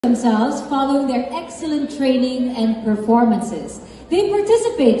themselves following their excellent training and performances. They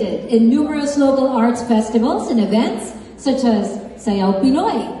participated in numerous local arts festivals and events such as Sayaw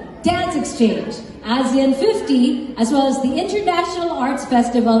Pinoy, Dance Exchange, ASEAN 50, as well as the International Arts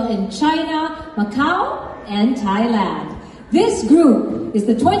Festival in China, Macau, and Thailand. This group is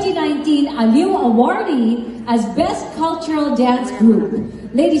the 2019 Aliw Awardee as Best Cultural Dance Group.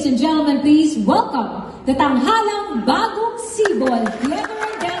 Ladies and gentlemen, please welcome the Tanghalang Bagong Sibol.